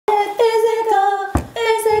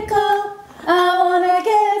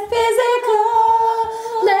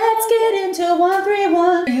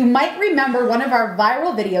cover one of our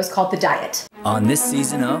viral videos called The Diet. On this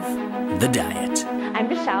season of The Diet. I'm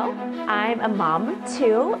Michelle. I'm a mom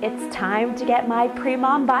too. It's time to get my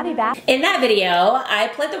pre-mom body back. In that video, I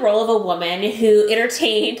played the role of a woman who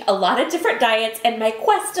entertained a lot of different diets in my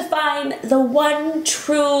quest to find the one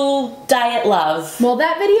true diet love. Well,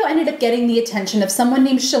 that video ended up getting the attention of someone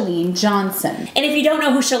named Chalene Johnson. And if you don't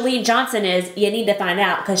know who Chalene Johnson is, you need to find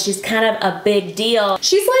out because she's kind of a big deal.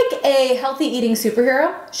 She's like a healthy eating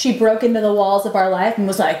superhero. She broke into the walls of our life and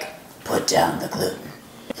was like, put down the gluten.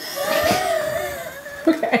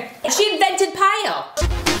 Okay. She invented Pio.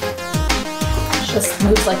 She just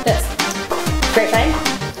moves like this. Great thing.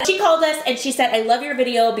 She called us and she said, I love your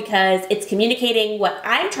video because it's communicating what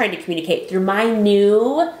I'm trying to communicate through my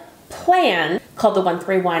new plan called the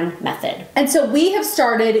 131 method. And so we have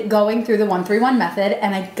started going through the 131 method,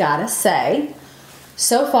 and I gotta say,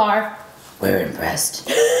 so far, we're impressed.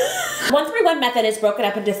 131 method is broken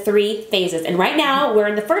up into 3 phases, and right now we're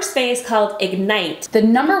in the first phase called Ignite. The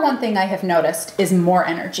number one thing I have noticed is more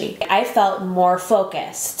energy. I felt more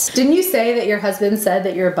focused. Didn't you say that your husband said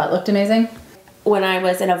that your butt looked amazing? When I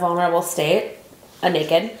was in a vulnerable state,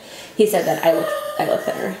 naked, he said that I look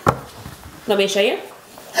thinner. Want me to show you?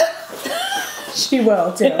 She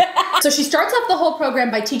will too. So she starts off the whole program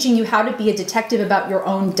by teaching you how to be a detective about your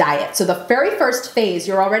own diet. So the very first phase,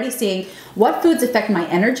 you're already seeing what foods affect my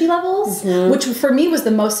energy levels, which for me was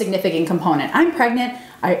the most significant component. I'm pregnant,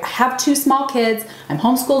 I have 2 small kids, I'm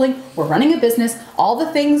homeschooling, we're running a business, all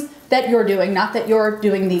the things that you're doing, not that you're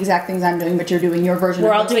doing the exact things I'm doing, but you're doing your version of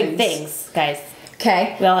those things. We're all doing things, guys.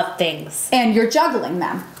 Okay. We all have things. And you're juggling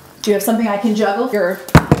them. Do you have something I can juggle?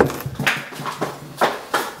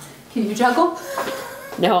 Can you juggle?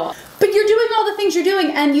 No. But you're doing all the things you're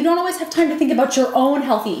doing, and you don't always have time to think about your own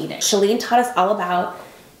healthy eating. Chalene taught us all about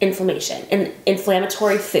inflammation and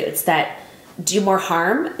inflammatory foods that do more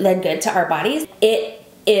harm than good to our bodies. It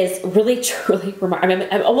is really, truly remarkable.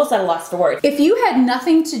 I'm almost at a loss for words. If you had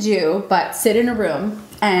nothing to do but sit in a room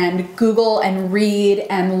and Google and read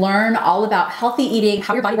and learn all about healthy eating,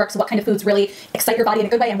 how your body works, what kind of foods really excite your body in a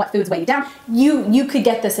good way, and what foods weigh you down, you could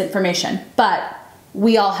get this information. But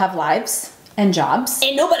we all have lives and jobs.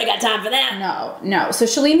 Ain't nobody got time for that. No. So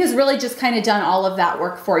Chalene has really just kind of done all of that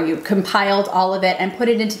work for you, compiled all of it, and put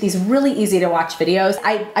it into these really easy to watch videos.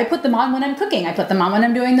 I put them on when I'm cooking. I put them on when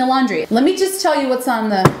I'm doing the laundry. Let me just tell you what's on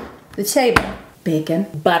the table. Bacon,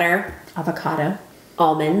 butter, avocado,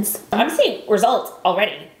 almonds. I'm seeing results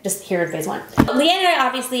already just here in phase 1. Leeann and I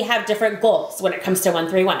obviously have different goals when it comes to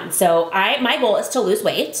 131. So my goal is to lose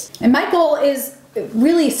weight. And my goal is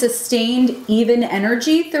really sustained, even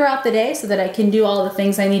energy throughout the day so that I can do all the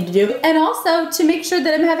things I need to do. And also to make sure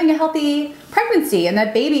that I'm having a healthy pregnancy and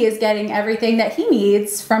that baby is getting everything that he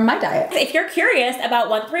needs from my diet. If you're curious about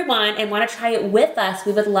 131 and want to try it with us,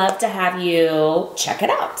 we would love to have you check it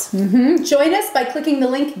out. Join us by clicking the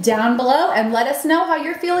link down below and let us know how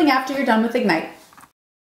you're feeling after you're done with Ignite.